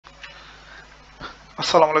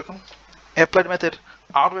আসসালামু আলাইকুম। অ্যাপ্লাইড ম্যাথের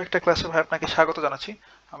আরও একটা ক্লাসে ভাই আপনাকে স্বাগত জানাচ্ছি।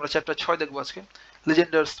 আমরা চ্যাপ্টার 6 দেখব আজকে,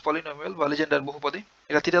 লিজেন্ডার্স পলিনোমিয়াল বা লিজেন্ডার বহুপদী।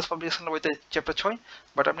 এটা তিরাস পাবলিকেশনের বইতে চ্যাপ্টার 6,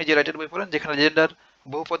 বাট আপনি যে রাইটের বই পড়েন যেখানে লিজেন্ডার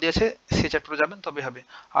বহুপদী আছে সেই চ্যাপ্টারে যাবেন তবে হবে।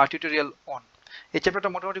 আর টিউটোরিয়াল 1, এই চ্যাপ্টারটা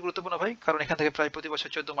মোটামুটি গুরুত্বপূর্ণ ভাই, কারণ এখান থেকে প্রায় প্রতি বছর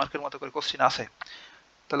 14 মার্কের মতো করে কোশ্চেন আসে।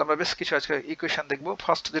 তাহলে আমরা বেশ কিছু আজকে ইকুয়েশন দেখব।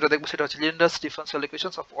 ফার্স্ট যেটা দেখবো সেটা হচ্ছে লিজেন্ডার্স differential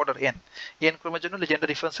equations of order n। n ক্রমের জন্য লিজেন্ডার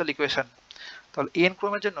ডিফারেনশিয়াল ইকুয়েশন। তাহলে n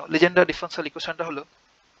ক্রমের জন্য লিজেন্ডার ডিফারেনশিয়াল ইকুয়েশনটা হলো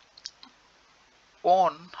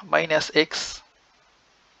 1 minus x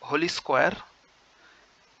whole square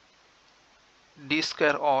d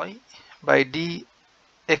square y by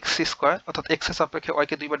dx square, অর্থাৎ x এর সাপেক্ষে y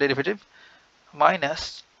কে দুইবার derivative, minus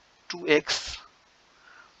 2x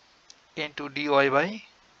into dy by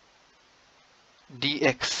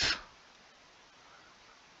dx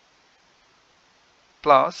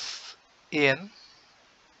plus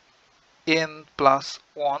n plus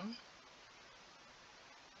 1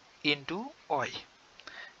 into y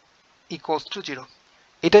equals to 0।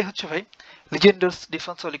 এটাই হচ্ছে ভাই লিজেন্ডার্স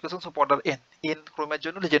differential equations of order n। n ক্রমের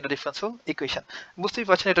জন্য Legendre differential equation. বুঝতেই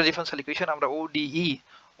পারছেন এটা ডিফারেনশিয়াল ইকুয়েশন। আমরা ODE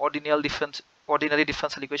অর্ডিনারি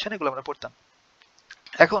ডিফারেনশিয়াল ইকুয়েশন এগুলো আমরা পড়তাম।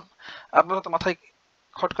 এখন আপনার তো মাথায়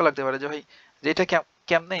খটকা লাগতে পারে যে ভাই যে এটা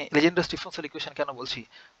কেমনে লিজেন্ডার্স ডিফারেনশিয়াল ইকুয়েশন কেন বলছি।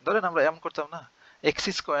 ধরেন আমরা এমন করতাম না, x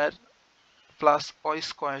square plus Y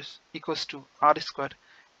square equals to R square,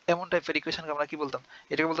 এমন টাইপের ইকুয়েশনকে আমরা কি বলতাম?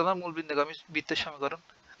 এটাকে বলতাম না মূল বিন্দুগামী বৃত্তের সমীকরণ,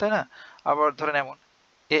 তাই না? আবার ধরেন এমন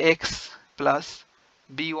ax plus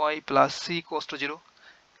by plus c equals to 0,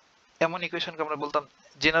 এমন ইকুয়েশনকে আমরা বলতাম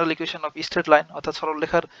general equation of straight line, অর্থাৎ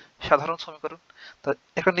সরলরেখার সাধারণ সমীকরণ। তা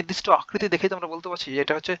একটা নির্দিষ্ট আকৃতি দেখেই তো আমরা বলতে পারছি যে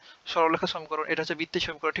এটা হচ্ছে সরলরেখা সমীকরণ, এটা হচ্ছে বৃত্তের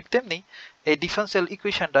সমীকরণ। ঠিক তেমনি এই ডিফারেনশিয়াল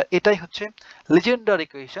ইকুয়েশনটা এটাই হচ্ছে লিজেন্ডার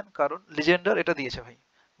ইকুয়েশন, কারণ লিজেন্ডার এটা দিয়েছে ভাই,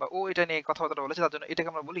 বা ও এটা নিয়ে কথাবার্তা বলেছে, তার জন্য এটাকে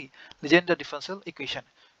আমরা বলি লিজেন্ডার ডিফারেনশিয়াল ইকুয়েশন।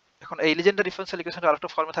 এখন এই লিজেন্ডার ডিফারেনশিয়াল ইকুয়েশনটা আরেকটা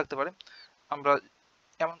ফর্মে থাকতে পারে। আমরা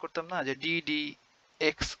এমন করতাম না যে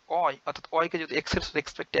dx y, অর্থাৎ y কে যদি x এর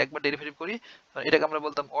রেসপেক্টে একবার ডেরিভেটিভ করি এটাকে আমরা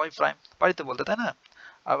বলতাম y প্রাইম, পারি তো বলতে, তাই না?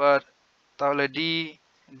 আবার তাহলে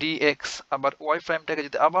dx আবার y প্রাইমটাকে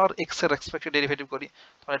যদি আবার x এর রেসপেক্টে ডেরিভেটিভ করি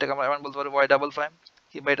তাহলে এটাকে আমরা এমন বলতে পারি y ডাবল প্রাইম,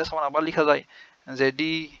 কিংবা এটা সমান আবার লেখা যায় যে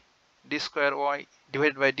d square y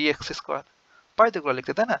divided by dx square, পারি তো এগুলো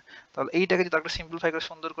লিখতে, তাই না? তাহলে এইটাকে যদি একটা সিম্পলিফাই করে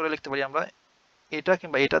সুন্দর করে লিখতে পারি আমরা, এটা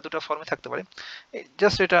কিংবা এটা দুটো ফর্মে থাকতে পারে।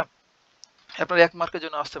 জাস্ট এটা আপনার 1 মার্কের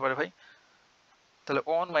জন্য আসতে পারে ভাই। তাহলে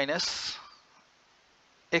 1 মাইনাস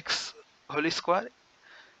এক্স হোল স্কোয়ার,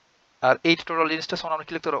 আর এই টোটাল জিনিসটা সমান আমরা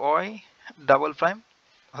কি লিখতে পারবো y ডাবল প্রাইম,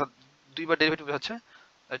 অর্থাৎ দুইবার ডেরিভেটিভ হচ্ছে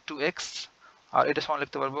 2x, আর এটা সমান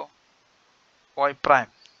লিখতে পারবো y prime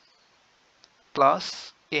plus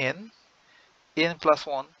n plus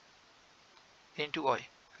 1 into y।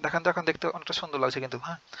 দেখেন দেখতে অনেকটা সুন্দর লাগছে কিন্তু,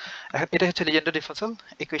 হ্যাঁ। এখন এটা হচ্ছে লিজেন্ডার ডিফারেনশিয়াল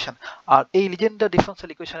ইকুয়েশন। আর এই লিজেন্ডার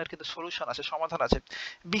ডিফারেনশিয়াল ইকুয়েশনের কিন্তু সলিউশন আছে, সমাধান আছে,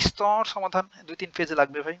 বিস্তর সমাধান, 2-3 পেজে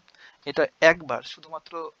লাগবে ভাই। এটা একবার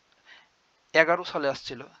শুধুমাত্র 11 সালে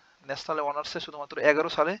আসছিল, ন্যাশনাল অনার্সে শুধুমাত্র 11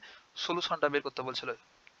 সালে সলিউশনটা বের করতে বলছিল।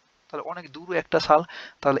 তাহলে অনেক দূর একটা সাল।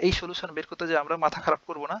 তাহলে এই সলিউশন বের করতে যে আমরা মাথা খারাপ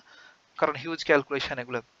করব না, কারণ হিউজ ক্যালকুলেশন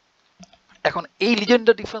এগুলো। এখন এই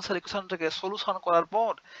লিজেন্ডার ডিফারেনশিয়াল ইকুয়েশনটাকে সলিউশন করার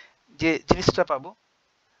পর যে জিনিসটা পাবো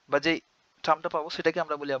বা যে টার্মটা পাবো সেটাকে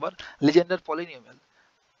আমরা বলি আবার লিজেন্ডার পলিনোমিয়াল।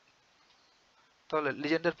 তাহলে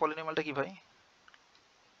লিজেন্ডার পলিনোমিয়ালটা কি ভাই?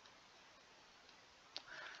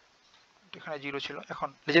 এখানে 0 ছিল। এখন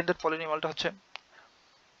লিজেন্ডার পলিনোমিয়ালটা হচ্ছে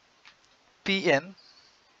pn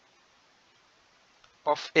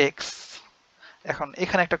অফ x। এখন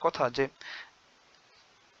এখানে একটা কথা যে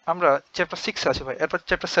আমরা চ্যাপ্টার 6 আছে ভাই, এরপর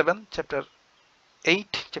চ্যাপ্টার 7, চ্যাপ্টার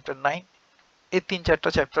 8, চ্যাপ্টার 9, এই 3-4টা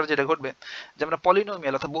চ্যাপ্টার যেটা ঘটবে যে আমরা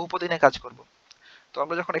পলিনোমিয়াল অর্থাৎ বহুপদী নিয়ে কাজ করব। তো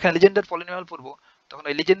আমরা যখন এখানে লিজেন্ডার পলিনোমিয়াল পড়বো তখন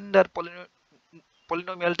এই লিজেন্ডার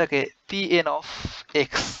পলিনোমিয়ালটাকে pn অফ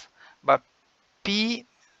x বা p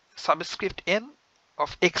subscript n of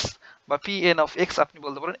x বা pn অফ x আপনি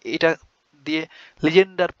বলতে পারেন, এটা দিয়ে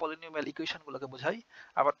লিজেন্ডার পলিনোমিয়াল ইকুয়েশনগুলোকে বোঝাই।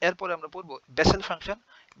 আবার এরপরে আমরা পড়বো Bessel function.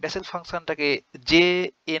 Bessel ফাংশনটাকে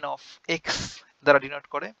jn of x দ্বারা ডিনোট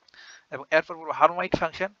করে, এবং এরপর পড়বো হার্মাইট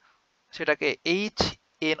ফাংশন, সেটাকে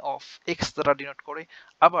hn অফ x দ্বারা ডিনোট করে।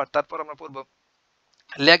 আবার তারপর আমরা পড়বো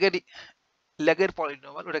ল্যাগের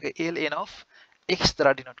পলিনোমিয়াল, ওটাকে ln অফ x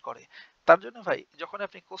দ্বারা ডিনোট করে। তার জন্য ভাই যখন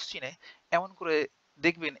আপনি কোশ্চিনে এমন করে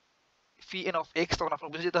দেখবেন pn অফ x, তখন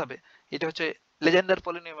আপনার বুঝে যেতে হবে এটা হচ্ছে লেজেন্ডার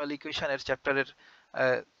পলিনোমিয়াল ইকুয়েশনের চ্যাপ্টারের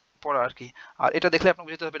পড়া আর কি। আর এটা দেখলে আপনার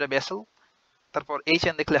বুঝে যেতে হবে এটা বেসেল, তারপর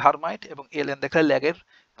hn দেখলে হার্মাইট, এবং ln দেখলে ল্যাগের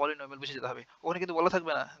পলিনোমিয়াল বুঝে যেতে হবে। ওখানে কিন্তু বলা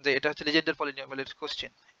থাকবে না যে এটা হচ্ছে লেজেন্ডার পলিনোমিয়ালের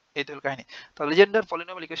কোশ্চেন, এই তো হলো কাহিনী। তো Legendre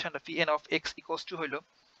polynomial ইকুয়েশনটা pn of x equals to হইল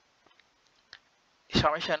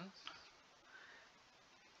summation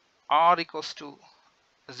r equals to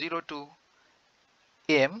 0 to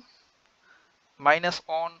m minus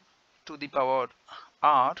 1 to the power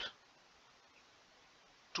r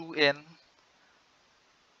 2n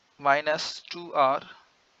minus 2r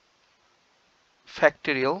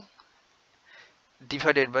factorial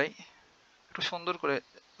divided by একটু সুন্দর করে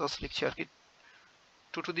লিখছি আর কি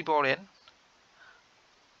 2 to the power n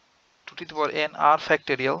 2 to the power n r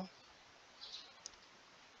factorial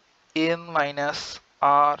n minus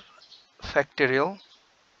r factorial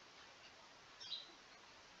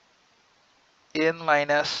n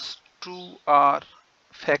minus 2r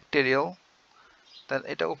factorial তাহলে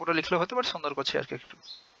এটা উপরে লিখলে হতে পারে সুন্দর করছি আর কি একটু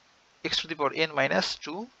x to the power n minus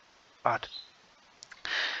 2r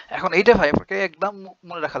এখন এইটা ভাই আপনাকে একদম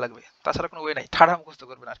মনে রাখা লাগবে তাছাড়া কোনো ওয়ে নাই ঠাড়া মুখস্থ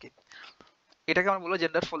করবেন আর কি এটাকে আমরা বলবো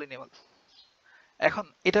জেন্ডার পলিনোমিয়াল এখন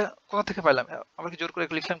এটা কোথা থেকে পাইলাম আমরা কি জোর করে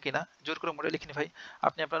লিখলাম কিনা জোর করে মোড়ে লিখিনি ভাই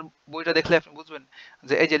আপনি আপনার বইটা দেখলে আপনি বুঝবেন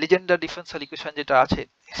যে এই যে লিজেন্ডার ডিফারেনশিয়াল ইকুয়েশন যেটা আছে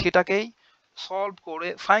সেটাকেই সলভ করে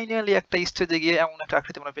ফাইনালি একটা স্টেজে গিয়ে এমন একটা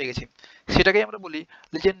আকৃতি আমরা পেয়ে গেছি সেটাকেই আমরা বলি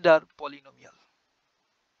লিজেন্ডার পলিনোমিয়াল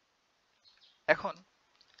এখন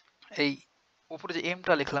এই উপরে যে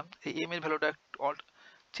এমটা লিখলাম এই এম এর ভ্যালুটা অল্ট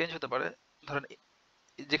চেঞ্জ হতে পারে ধরেন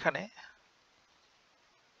যেখানে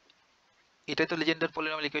এটাই তো লিজেন্ডার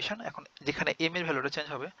পলিনোমিয়াল ইকুয়েশন এখন যেখানে m এর ভ্যালুটা চেঞ্জ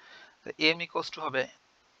হবে m ইকুয়ালস টু হবে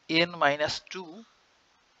n মাইনাস 2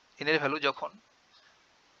 n এর ভ্যালু যখন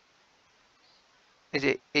এই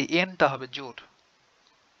যে এই n টা হবে জোড়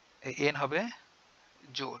এই n হবে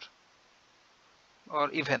জোড় অর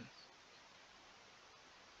ইভেন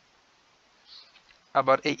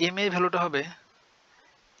আবার এই m এর ভ্যালুটা হবে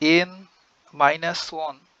n মাইনাস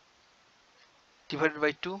 1 ডিভাইডেড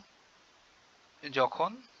বাই 2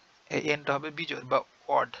 যখন এই n টা হবে বিজোড় বা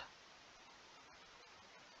অড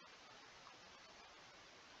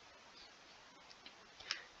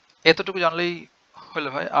এতটুকু জানলেই হলো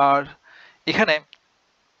ভাই আর এখানে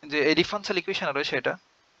যে এই ডিফারেনশিয়াল ইকুয়েশন রয়েছে এটা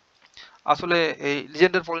আসলে এই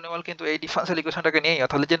লিজেন্ডার পলিনোমিয়াল কিন্তু এই ডিফারেনশিয়াল ইকুয়েশনটাকে নিয়েই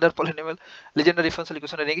অর্থাৎ লিজেন্ডার পলিনোমিয়াল লিজেন্ডার ডিফারেনশিয়াল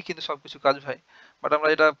ইকুয়েশনটা নিয়ে কিন্তু সবকিছু কাজ ভাই বাট আমরা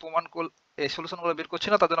এটা প্রমাণ এই সলিউশনগুলো বের করছি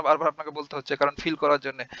না তার জন্য বারবার আপনাকে বলতে হচ্ছে কারণ ফিল করার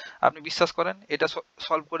জন্য আপনি বিশ্বাস করেন এটা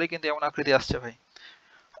সলভ করে কিন্তু এমন আকৃতি আসছে ভাই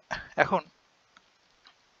এখন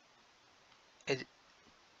এই যে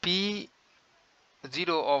p0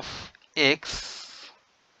 of x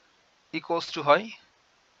equals to হয়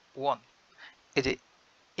 1 এই যে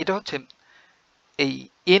এটা হচ্ছে এই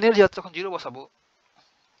n এর জায়গায় যখন 0 বসাবো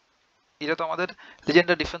এটা তো আমাদের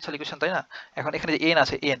লিজেন্ডার ডিফারেনশিয়াল ইকুয়েশন তাই না এখন এখানে যে n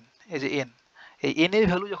আছে n এই যে n এই n এর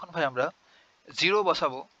ভ্যালু যখন ভাই আমরা 0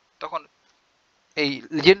 বসাবো তখন এই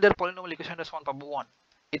লিজেন্ডার পলিনোমিয়াল ইকুয়েশনটা সমান পাবো 1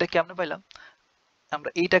 এটা কেমনে পাইলাম আমরা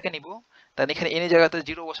এইটাকে নিব তাহলে এখানে n এর জায়গাতে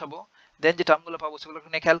 0 বসাবো দেন যে টার্মগুলো পাবো সেগুলো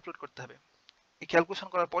এখানে ক্যালকুলেট করতে হবে এই ক্যালকুলেশন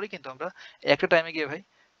করার পরেই কিন্তু আমরা একটা টাইমে গিয়ে ভাই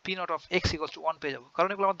p0 of x equals to 1 পেয়ে যাবো কারণ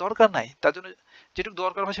এগুলো আমার দরকার নাই তার জন্য যেটুকু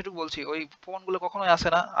দরকার হয় সেটুকু বলছি ওই প্রমাণগুলো কখনোই আসে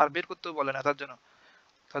না আর বের করতেও বলে না তার জন্য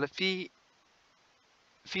তাহলে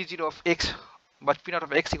p0 of x বা p0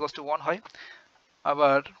 of x equals to 1 হয়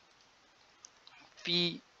আবার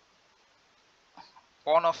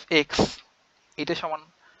p1 of x এটা সমান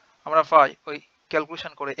আমরা পাই ওই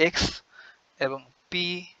ক্যালকুলেশন করে x এবং p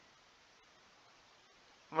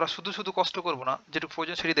আমরা শুধু কষ্ট করব না যেটুকু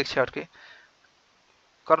প্রয়োজন সেটাই দেখছি আর কি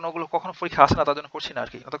কারণ ওগুলো কখনো পরীক্ষা আসে না তার জন্য করছি না আর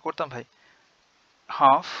কি ওটা করতাম ভাই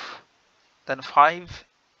হাফ দেন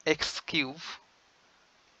 5x কিউব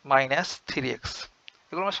মাইনাস 3x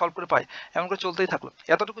এগুলো আমরা সলভ করে পাই এমন করে চলতেই থাকলো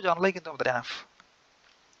এতটুকু জানলেই কিন্তু আমাদের এনাফ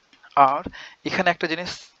আর এখানে একটা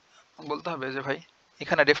জিনিস বলতে হবে যে ভাই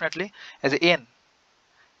এখানে ডেফিনেটলি এজ এ n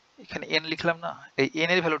এখানে n লিখলাম না এই n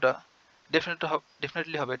এর ভ্যালুটা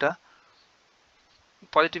ডেফিনেটলি হবে এটা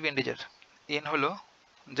পজিটিভ ইন্টিজার n হলো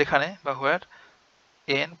যেখানে বা হোয়ার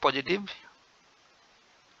n পজিটিভ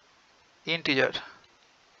ইন্টিজার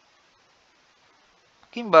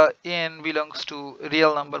কিংবা n belongs to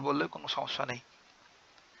real number বললে কোনো সমস্যা নেই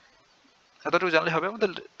এতটুকু জানলে হবে আমাদের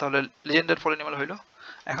তাহলে লিজেন্ডার পলিনোমিয়াল হইলো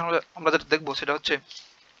এখন আমরা যেটা দেখবো সেটা হচ্ছে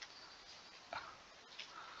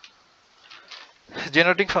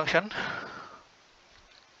generating function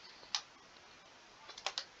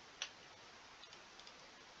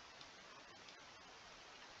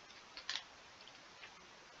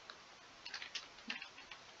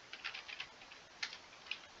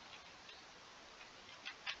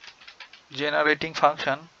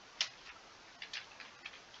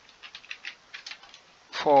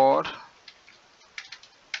for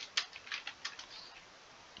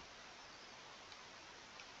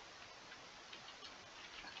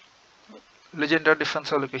legendary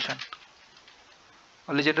differential equation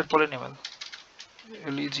or legendary polynomial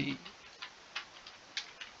LEG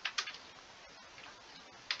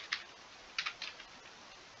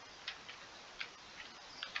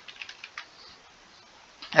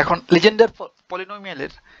এখন লিজেন্ডার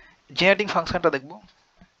পলিনোমিয়ালের জেনারেটিং ফাংশনটা দেখব।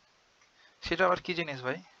 সেটা আবার কি জিনিস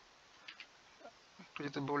ভাই, একটু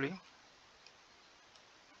যদি বলি।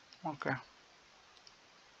 ওকে,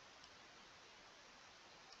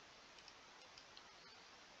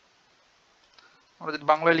 আমরা যদি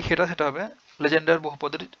বাংলায় লিখে এটা, সেটা হবে লেজেন্ডার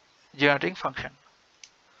বহুপদীর জেনারেটিং ফাংশন।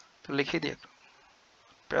 তো লিখে দিই একটু,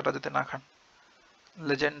 প্যারা যাতে না খান।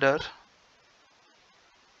 Legendre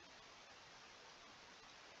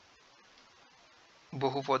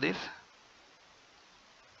বহুপদীর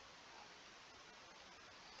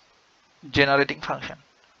generating function.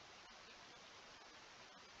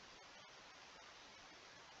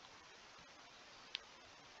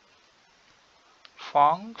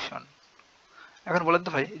 ফাংশন। এখন বলেন তো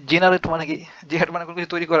ভাই, জেনারেট মানে কি? জেনারেট মানে কোনো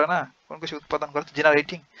কিছু তৈরি করা না, কোনো কিছু উৎপাদন করা,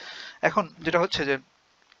 জেনারেটিং। এখন যেটা হচ্ছে যে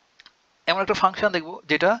এমন একটা ফাংশন দেখবো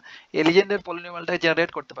যেটা এই লিজেন্ডার পলিনোমিয়ালটাকে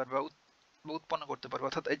জেনারেট করতে পারবে বা উৎপন্ন করতে পারবে,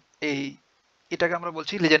 অর্থাৎ এই এটাকে আমরা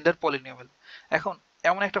বলছি লিজেন্ডার পলিনোমিয়াল। এখন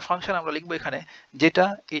এমন একটা ফাংশন আমরা লিখবো এখানে যেটা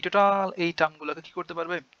এই টোটাল এই টার্মগুলোকে কি করতে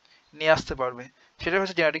পারবে, নিয়ে আসতে পারবে, সেটা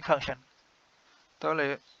হচ্ছে জেনারেটিং ফাংশন। তাহলে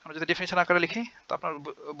আমরা যদি ডেফিনেশন আকারে লিখি, তো আপনার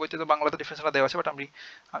বইতে তো বাংলাতে ডেফিনেশনটা দেওয়া আছে, বাট আমি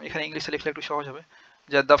এখানে ইংলিশে লিখলে একটু সহজ হবে।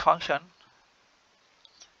 যে দ্য ফাংশন,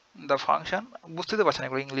 বুঝতে তো পারছেন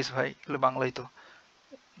এগুলো ইংলিশ ভাই, এগুলো বাংলাই তো।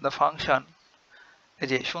 দ্য ফাংশন, এই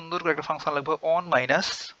যে সুন্দর করে একটা ফাংশন লিখবো, on minus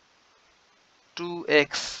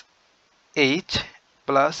 2x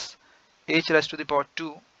plus h rise to the পাওয়ার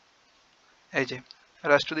 2, এই যে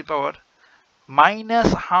rise to the power minus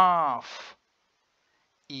half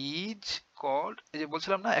is called, এই যে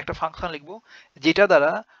বলছিলাম না একটা ফাংশন লিখবো যেটা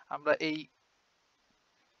দ্বারা আমরা এই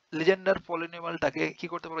লিজেন্ডার পলিনোমিয়ালটাকে কি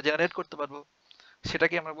করতে পারবো, জেনারেট করতে পারবো,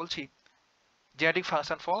 সেটাকে আমরা বলছি generating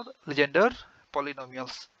function for Legendre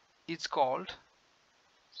polynomials is called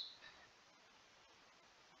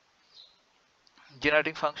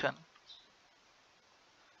generating function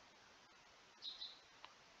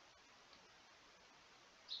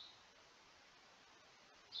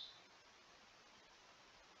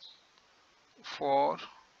for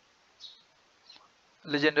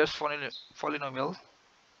legendary polynomial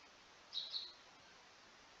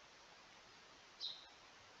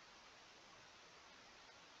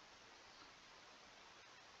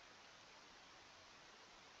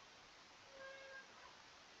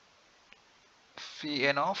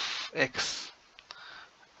pn of x।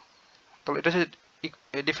 তাহলে এটা হচ্ছে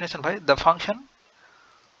ডেফিনেশন ভাই, দ্য ফাংশন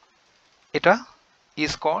এটা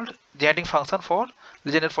is called generating function for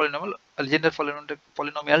legendary polynomial। legendary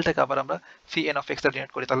polynomialটাকে আবার আমরা pn of x দ্বারা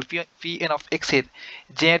জেনারেট করি। তাহলে pn of x এর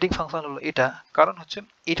জেনারেটিং ফাংশন হলো এটা, কারণ হচ্ছে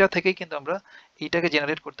এটা থেকেই কিন্তু আমরা এটাকে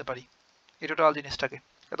জেনারেট করতে পারি, এই টোটাল জিনিসটাকে।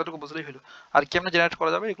 এতটুকু বুঝলেই হলো। আর কেমনে জেনারেট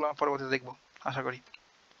করা যাবে এগুলো আমরা পরবর্তীতে দেখবো আশা করি।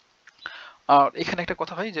 আর এখানে একটা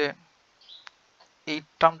কথা ভাই, যে এই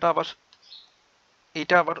টার্মটা আবার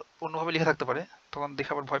এইটা আবার অন্যভাবে লেখা থাকতে পারে, তখন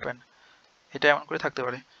দেখে আবার ভয় পান। এটা এমন করে থাকতে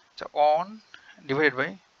পারে, on divided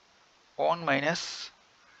by on minus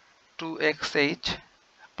 2xh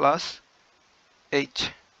plus h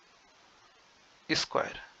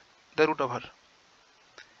square the root over.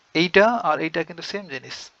 এইটা আর এইটা কিন্তু সেম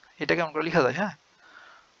জিনিস, এটা কেমন করে লেখা যায়, হ্যাঁ।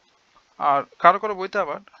 আর কারো কারো বইতে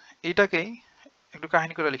আবার এইটাকেই একটু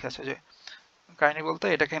কাহিনী করে লেখা আছে, যে কাহিনী বলতে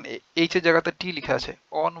এটাকে h এর জায়গাতে t লেখা আছে,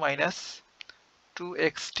 on minus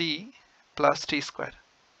 2xt plus t square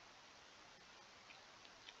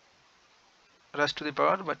rise to the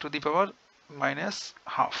পাওয়ার বা to the power minus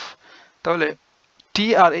half. তাহলে t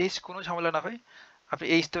আর h কোনো ঝামেলা না ভাই, আপনি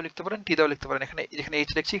h দিয়েও লিখতে পারেন, t দিয়েও লিখতে পারেন। এখানে যেখানে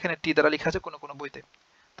h লিখছি এখানে t দ্বারা লেখা আছে কোনো কোনো বইতে,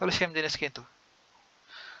 তাহলে সেম জিনিস কিন্তু।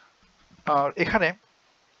 আর এখানে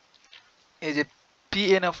এই যে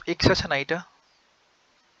pn of x আছে না,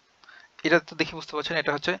 এটা তো দেখে বুঝতে পারছেন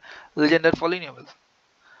এটা হচ্ছে লিজেন্ডার পলিনোমিয়াল,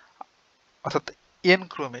 অর্থাৎ n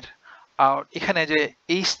ক্রমের। আর এখানে যে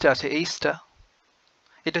এইচটা আছে, এইচটা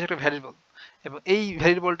এটা হচ্ছে একটা ভ্যারিয়েবল, এবং এই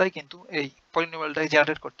ভ্যারিয়েবলটাই কিন্তু এই পলিনোমিয়ালটাকে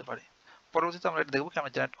জেনারেট করতে পারে। পরবর্তীতে আমরা এটা দেখবো কেমন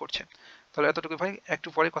জেনারেট করছে। তাহলে এতটুকু ভাই, একটু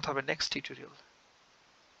পরে কথা হবে নেক্সট টিউটোরিয়াল।